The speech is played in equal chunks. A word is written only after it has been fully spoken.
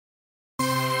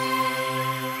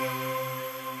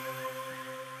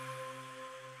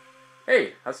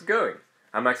Hey, how's it going?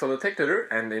 I'm Axel the TechTutor,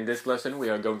 and in this lesson we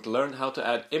are going to learn how to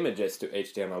add images to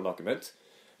HTML documents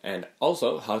and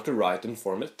also how to write and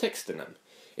format text in them.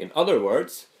 In other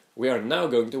words, we are now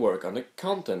going to work on the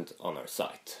content on our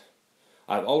site.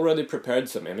 I've already prepared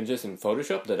some images in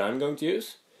Photoshop that I'm going to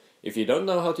use. If you don't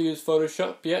know how to use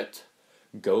Photoshop yet,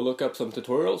 go look up some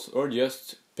tutorials or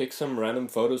just pick some random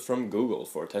photos from Google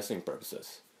for testing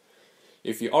purposes.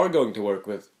 If you are going to work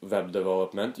with web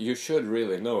development, you should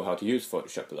really know how to use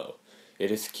Photoshop though.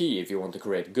 It is key if you want to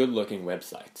create good-looking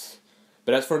websites.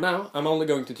 But as for now, I'm only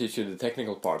going to teach you the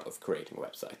technical part of creating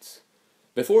websites.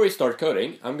 Before we start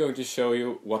coding, I'm going to show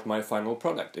you what my final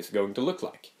product is going to look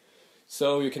like,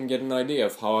 so you can get an idea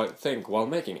of how I think while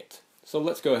making it. So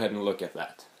let's go ahead and look at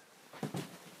that.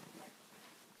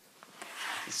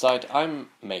 The site I'm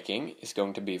making is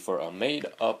going to be for a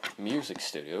made-up music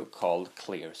studio called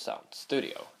Clear Sound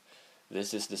Studio.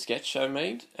 This is the sketch I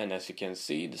made, and as you can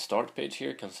see, the start page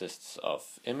here consists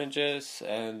of images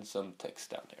and some text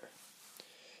down here.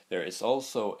 There is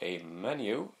also a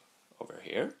menu over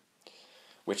here,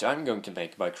 which I'm going to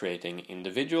make by creating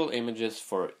individual images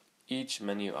for each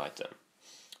menu item.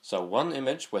 So one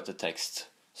image with the text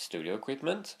studio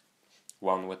equipment,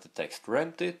 one with the text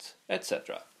rent it,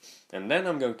 etc. And then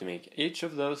I'm going to make each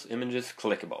of those images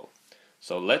clickable.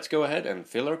 So let's go ahead and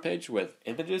fill our page with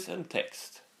images and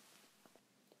text.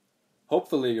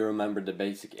 Hopefully you remember the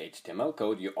basic HTML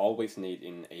code you always need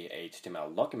in a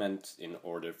HTML document in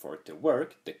order for it to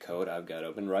work, the code I've got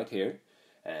open right here.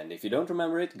 And if you don't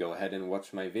remember it, go ahead and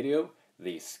watch my video,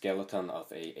 the skeleton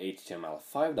of a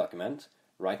HTML5 document,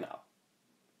 right now.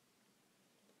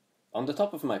 On the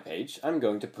top of my page, I'm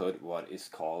going to put what is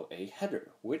called a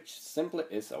header, which simply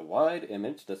is a wide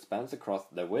image that spans across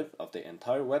the width of the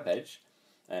entire web page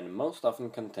and most often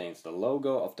contains the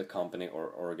logo of the company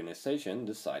or organization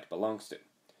the site belongs to.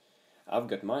 I've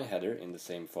got my header in the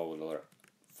same folder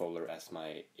as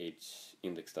my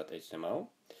index.html,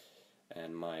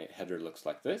 and my header looks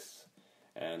like this.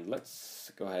 And let's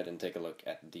go ahead and take a look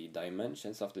at the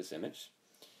dimensions of this image.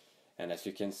 And as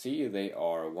you can see, they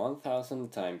are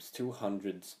 1000 times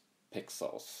 200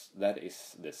 pixels. That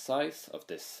is the size of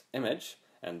this image,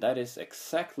 and that is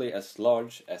exactly as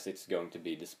large as it's going to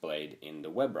be displayed in the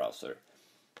web browser,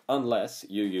 unless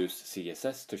you use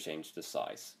CSS to change the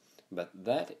size. But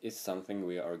that is something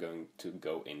we are going to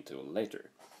go into later.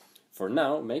 For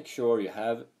now, make sure you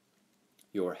have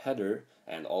your header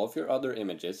and all of your other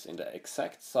images in the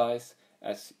exact size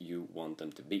as you want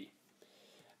them to be.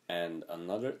 And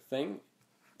another thing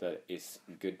that is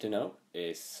good to know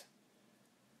is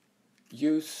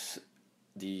use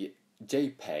the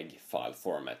JPEG file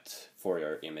format for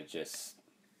your images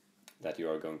that you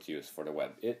are going to use for the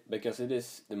web, because it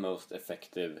is the most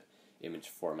effective image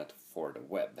format for the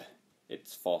web.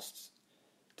 It's fast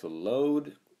to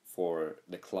load for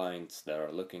the clients that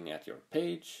are looking at your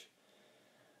page,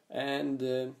 and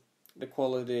the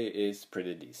quality is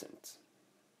pretty decent.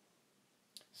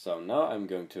 So now I'm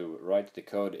going to write the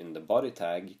code in the body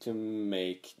tag to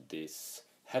make this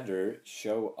header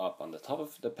show up on the top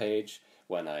of the page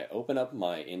when I open up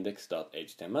my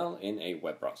index.html in a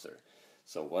web browser.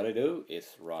 So what I do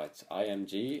is write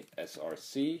img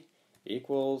src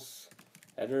equals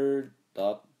header.jpg.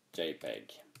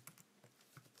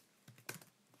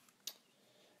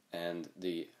 And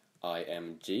the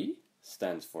img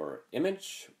stands for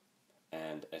image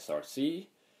and src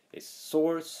is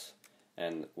source.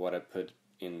 And what I put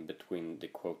in between the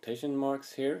quotation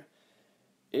marks here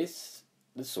is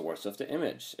the source of the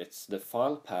image. It's the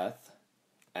file path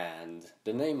and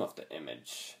the name of the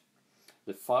image.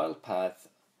 The file path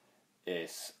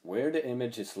is where the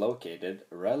image is located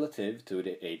relative to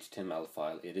the HTML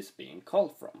file it is being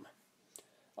called from.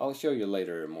 I'll show you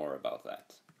later more about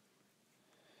that.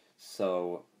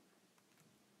 So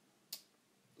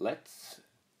let's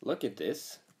look at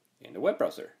this in the web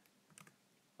browser.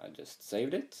 I just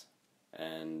saved it,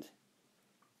 and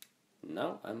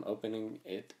now I'm opening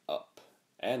it up,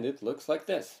 and it looks like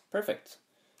this. Perfect,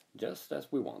 just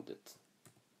as we want it.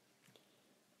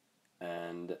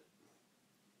 And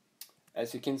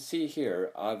as you can see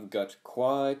here, I've got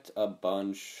quite a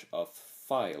bunch of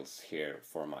files here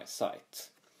for my site,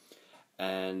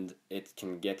 and it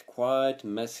can get quite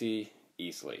messy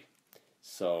easily.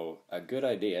 So a good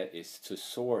idea is to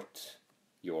sort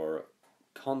your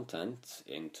content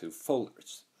into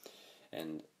folders,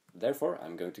 and therefore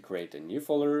I'm going to create a new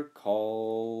folder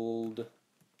called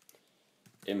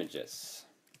images,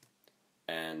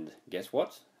 and guess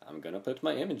what? I'm gonna put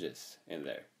my images in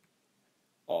there,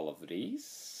 all of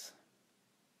these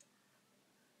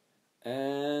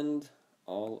and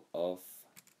all of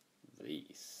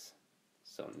these.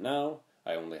 So now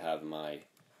I only have my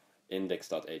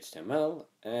index.html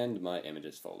and my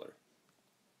images folder.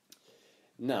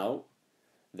 Now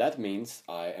that means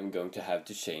I am going to have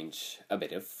to change a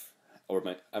bit of,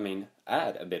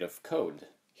 add a bit of code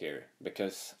here,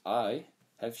 because I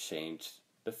have changed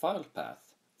the file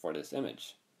path for this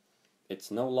image.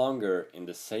 It's no longer in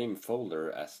the same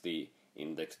folder as the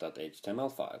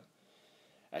index.html file.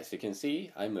 As you can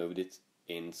see, I moved it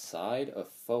inside a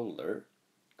folder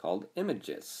called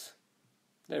images.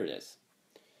 There it is.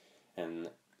 And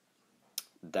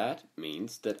that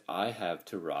means that I have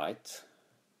to write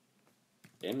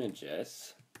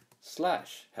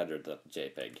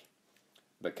images/header.jpg,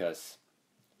 because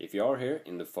if you are here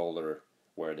in the folder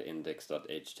where the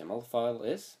index.html file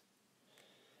is,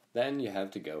 then you have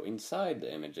to go inside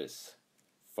the images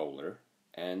folder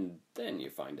and then you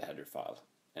find the header file.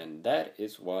 And that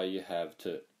is why you have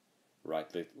to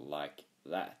write it like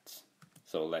that.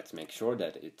 So let's make sure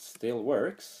that it still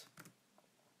works,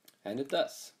 and it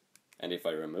does. And if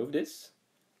I remove this,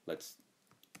 let's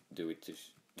do it to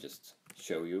just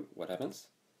show you what happens.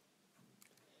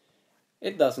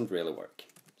 It doesn't really work.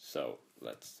 So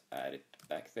let's add it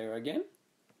back there again.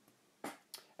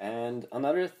 And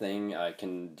another thing I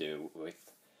can do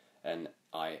with an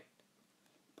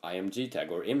img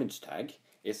tag or image tag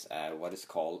is add what is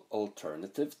called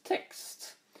alternative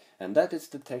text. And that is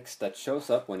the text that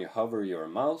shows up when you hover your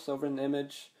mouse over an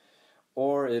image,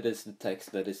 or it is the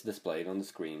text that is displayed on the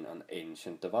screen on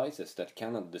ancient devices that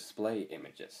cannot display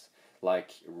images,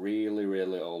 like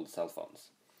really old cell phones.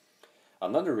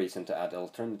 Another reason to add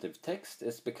alternative text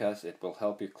is because it will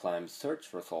help you climb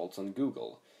search results on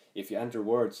Google if you enter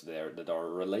words there that are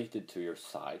related to your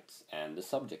site and the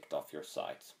subject of your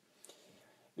site.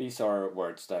 These are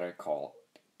words that I call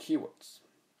keywords.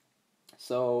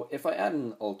 So if I add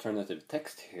an alternative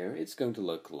text here, it's going to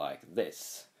look like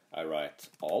this. I write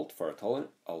alt for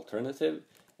alternative,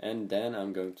 and then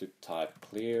I'm going to type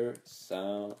clear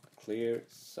sound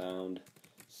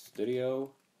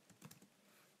studio,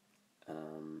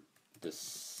 the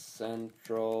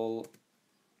central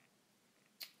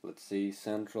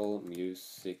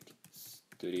music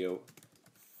studio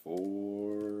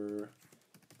for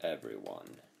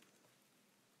everyone.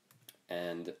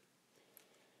 And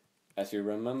as you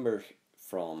remember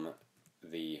from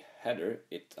the header,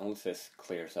 it only says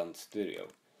Clear Sound Studio.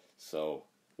 So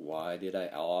why did I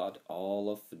add all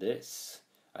of this?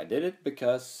 I did it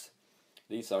because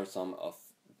these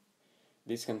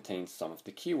contains some of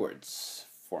the keywords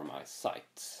for my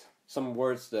site. Some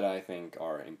words that I think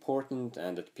are important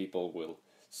and that people will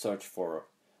search for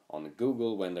on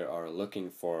Google when they are looking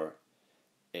for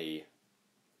a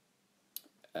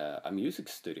music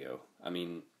studio. I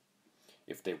mean,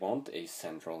 if they want a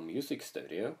central music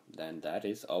studio, then that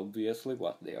is obviously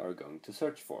what they are going to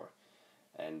search for.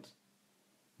 And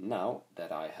now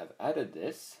that I have added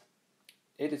this,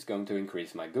 it is going to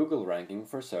increase my Google ranking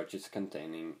for searches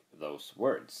containing those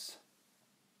words.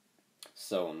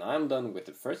 So now I'm done with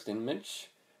the first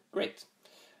image. Great.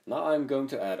 Now I'm going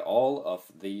to add all of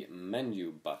the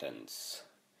menu buttons,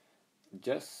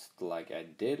 just like I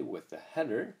did with the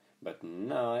header, but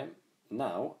now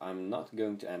I'm not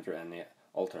going to enter any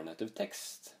alternative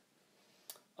text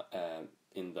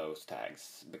in those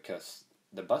tags, because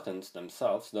the buttons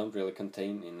themselves don't really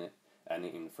contain any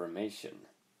information.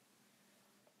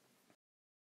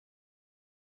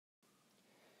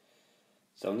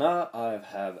 So now I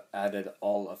have added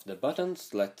all of the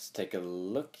buttons. Let's take a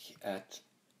look at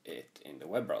it in the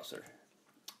web browser.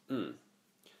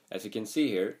 As you can see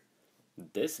here,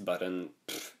 this button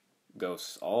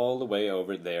goes all the way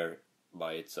over there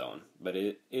by its own, but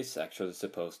it is actually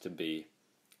supposed to be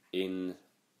in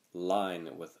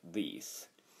line with these.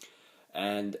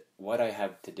 And what I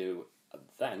have to do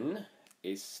then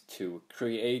is to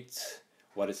create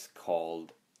what is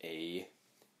called a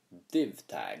div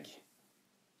tag.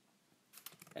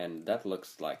 And that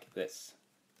looks like this.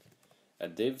 A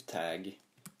div tag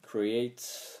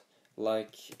creates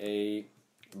like a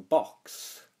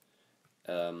box.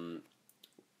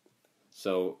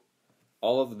 So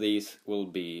all of these will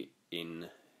be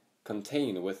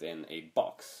contained within a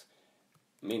box,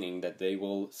 meaning that they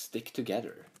will stick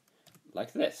together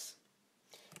like this.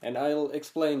 And I'll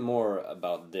explain more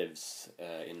about divs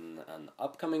in an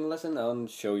upcoming lesson. I'll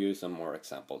show you some more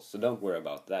examples, so don't worry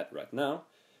about that right now.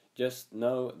 Just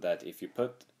know that if you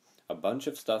put a bunch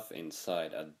of stuff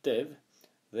inside a div,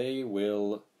 they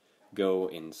will go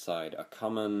inside a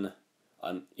common,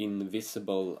 an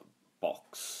invisible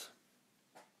box.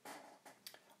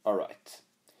 Alright,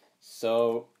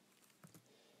 so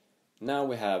now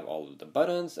we have all of the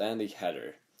buttons and the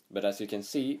header, but as you can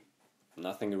see,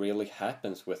 nothing really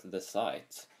happens with the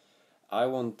site. I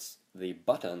want the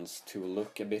buttons to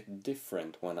look a bit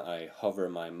different when I hover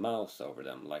my mouse over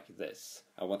them, like this.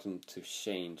 I want them to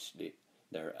change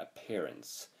their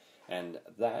appearance, and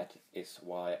that is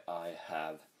why I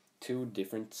have two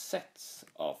different sets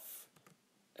of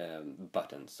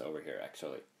buttons over here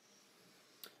actually.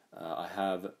 I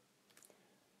have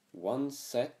one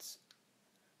set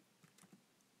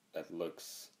that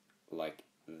looks like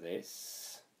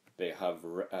this. They have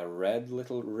a red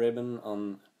little ribbon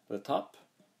on the top,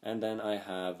 and then I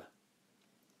have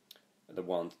the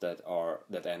ones that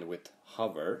end with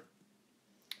hover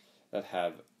that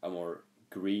have a more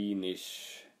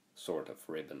greenish sort of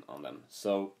ribbon on them.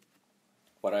 So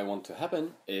what I want to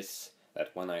happen is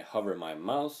that when I hover my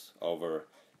mouse over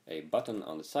a button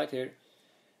on the side here,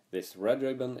 this red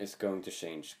ribbon is going to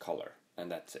change color,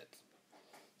 and that's it.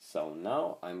 So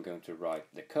now I'm going to write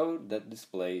the code that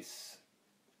displays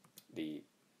the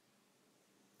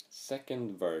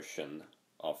second version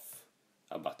of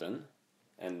a button,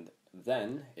 and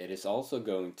then it is also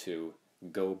going to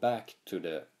go back to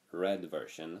the red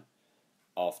version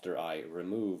after I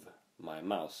remove my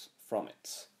mouse from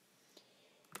it.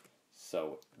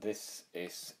 So this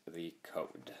is the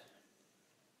code.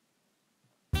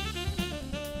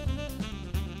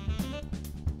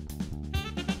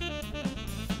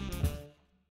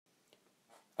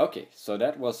 Okay, so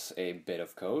that was a bit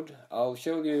of code. I'll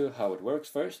show you how it works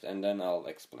first, and then I'll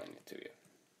explain it to you.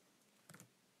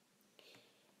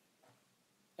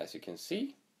 As you can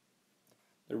see,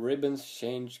 the ribbons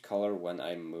change color when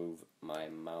I move my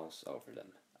mouse over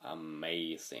them.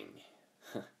 Amazing!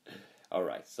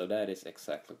 Alright, so that is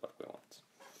exactly what we want.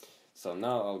 So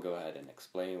now I'll go ahead and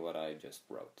explain what I just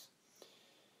wrote.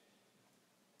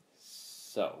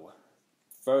 So,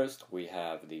 first we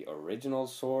have the original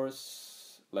source.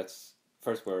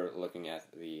 First we're looking at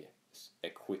the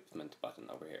equipment button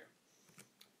over here.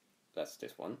 That's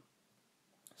this one.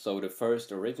 So the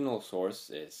first original source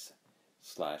is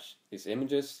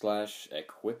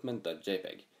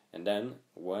images/equipment.jpg, and then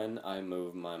when I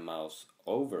move my mouse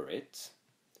over it,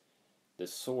 the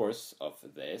source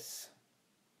of this,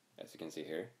 as you can see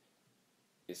here,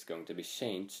 is going to be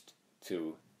changed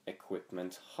to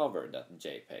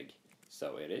equipment_hover.jpg.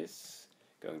 So it is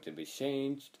going to be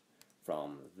changed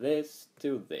from this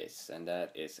to this, and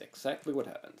that is exactly what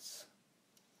happens.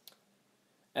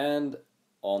 And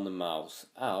on the mouse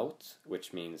out,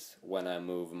 which means when I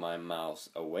move my mouse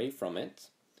away from it,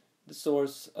 the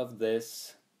source of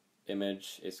this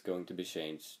image is going to be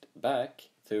changed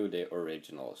back to the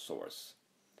original source.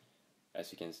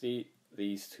 As you can see,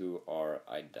 these two are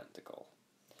identical.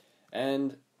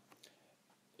 And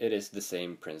it is the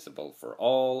same principle for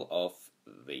all of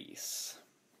these.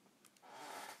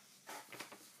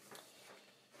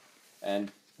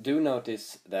 And do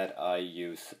notice that I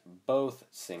use both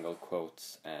single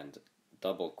quotes and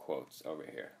double quotes over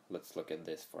here. Let's look at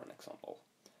this for an example.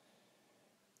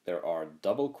 There are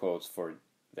double quotes for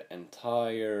the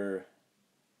entire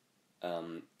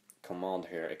command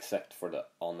here except for the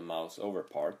on the mouse over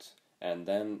part, and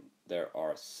then there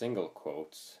are single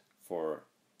quotes for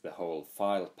the whole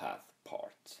file path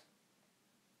part.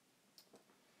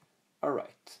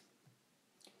 Alright.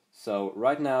 So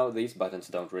right now these buttons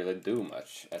don't really do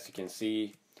much. As you can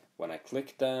see, when I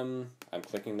click them, I'm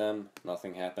clicking them,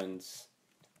 nothing happens.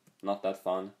 Not that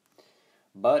fun.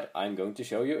 But I'm going to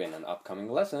show you in an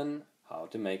upcoming lesson how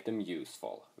to make them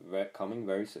useful, coming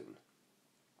very soon.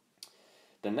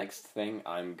 The next thing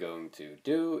I'm going to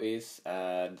do is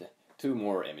add 2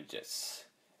 more images,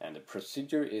 and the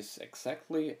procedure is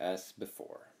exactly as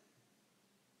before.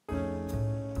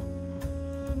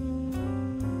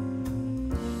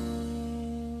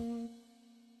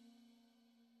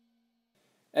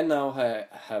 And now I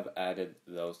have added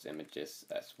those images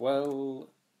as well,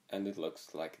 and it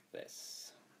looks like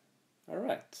this.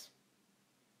 Alright.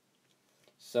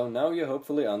 So now you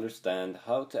hopefully understand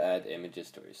how to add images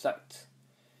to your site.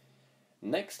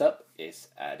 Next up is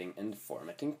adding and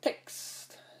formatting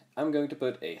text. I'm going to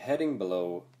put a heading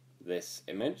below this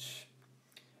image,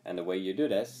 and the way you do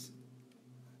this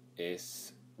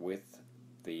is with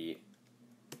the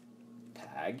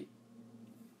tag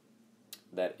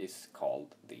that is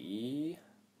called the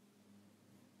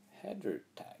header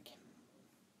tag.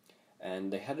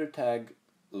 And the header tag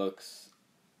looks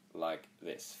like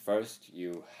this. First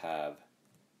you have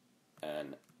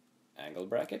an angle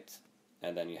bracket,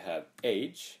 and then you have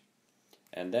age,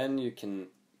 and then you can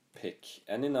pick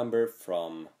any number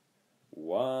from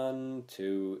 1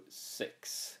 to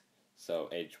 6. So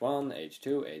age 1, age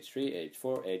 2, age 3, age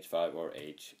 4, age 5, or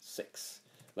age 6.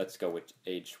 Let's go with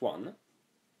age 1.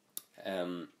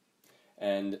 And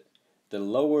And the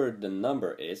lower the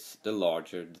number is, the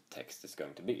larger the text is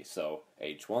going to be. So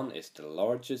H1 is the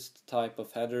largest type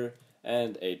of header,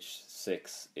 and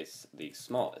H6 is the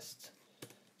smallest.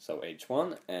 So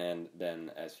H1, and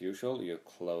then as usual you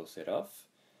close it off.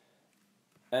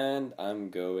 And I'm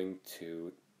going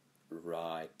to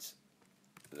write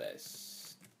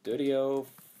this studio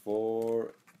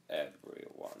for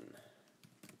everyone.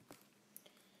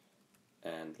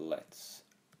 And let's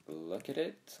look at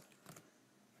it.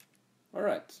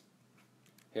 Alright,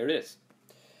 here it is.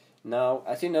 Now,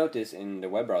 as you notice in the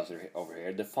web browser over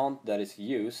here, the font that is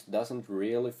used doesn't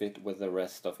really fit with the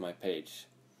rest of my page.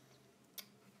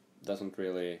 Doesn't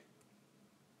really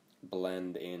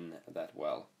blend in that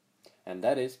well. And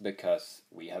that is because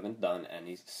we haven't done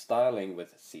any styling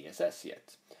with CSS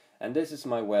yet. And this is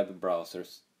my web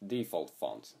browser's default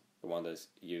font, the one that's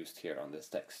used here on this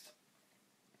text.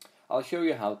 I'll show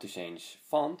you how to change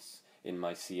fonts in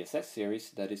my CSS series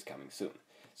that is coming soon.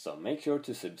 So make sure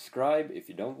to subscribe if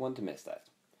you don't want to miss that.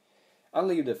 I'll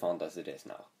leave the font as it is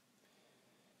now.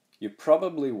 You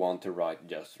probably want to write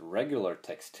just regular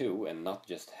text too and not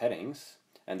just headings.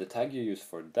 And the tag you use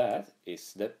for that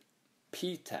is the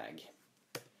P tag,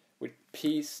 which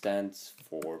P stands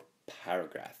for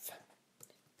paragraph.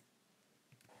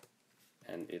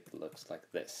 And it looks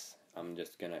like this. I'm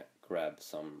just gonna grab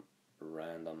some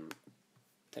random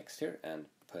text here and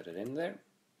put it in there.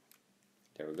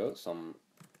 There we go, some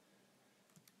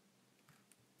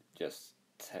just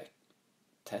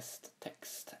test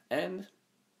text. And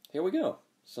here we go,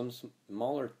 some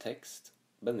smaller text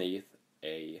beneath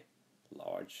a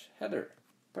large header.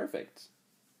 Perfect.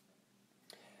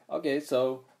 Okay,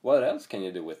 so what else can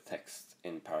you do with text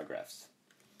in paragraphs?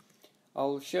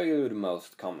 I'll show you the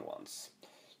most common ones.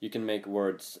 You can make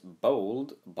words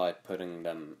bold by putting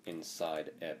them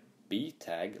inside a B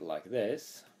tag like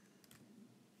this.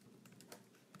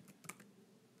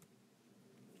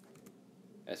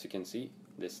 As you can see,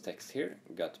 this text here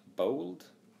got bold,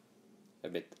 a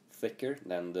bit thicker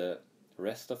than the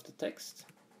rest of the text.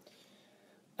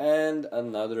 And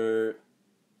another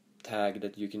tag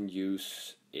that you can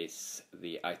use is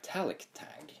the Italic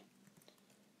Tag.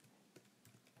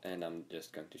 And I'm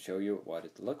just going to show you what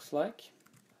it looks like.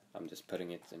 I'm just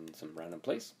putting it in some random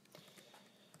place.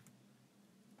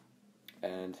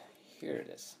 And here it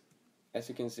is. As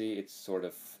you can see, it's sort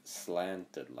of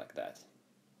slanted like that.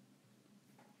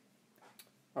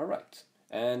 Alright,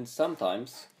 and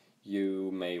sometimes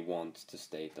you may want to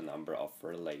state a number of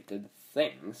related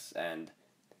things, and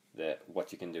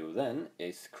what you can do then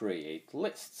is create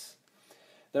lists.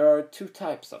 There are two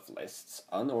types of lists,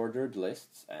 unordered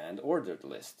lists and ordered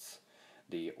lists.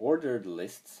 The ordered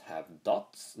lists have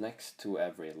dots next to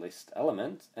every list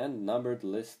element, and numbered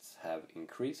lists have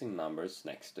increasing numbers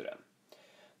next to them.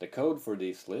 The code for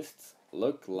these lists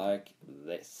look like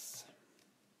this.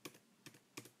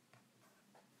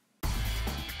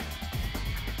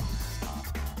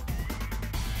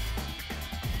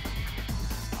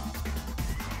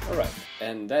 Alright,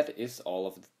 and that is all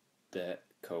of the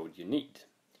code you need.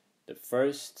 The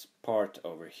first part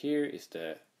over here is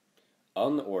the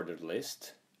unordered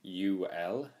list,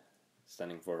 UL,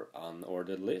 standing for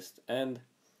unordered list, and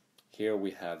here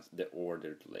we have the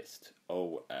ordered list,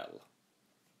 OL.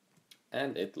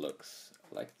 And it looks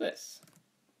like this.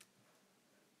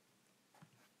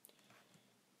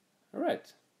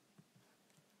 Alright,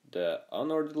 the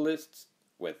unordered list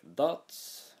with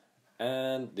dots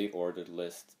and the ordered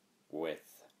list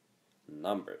with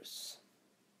numbers.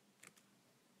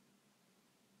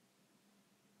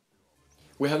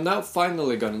 We have now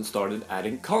finally gotten started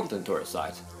adding content to our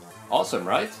site. Awesome,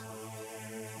 right?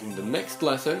 In the next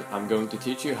lesson, I'm going to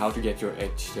teach you how to get your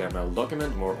HTML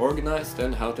document more organized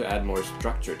and how to add more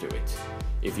structure to it.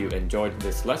 If you enjoyed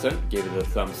this lesson, give it a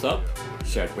thumbs up,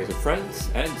 share it with your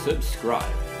friends, and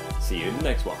subscribe. See you in the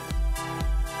next one.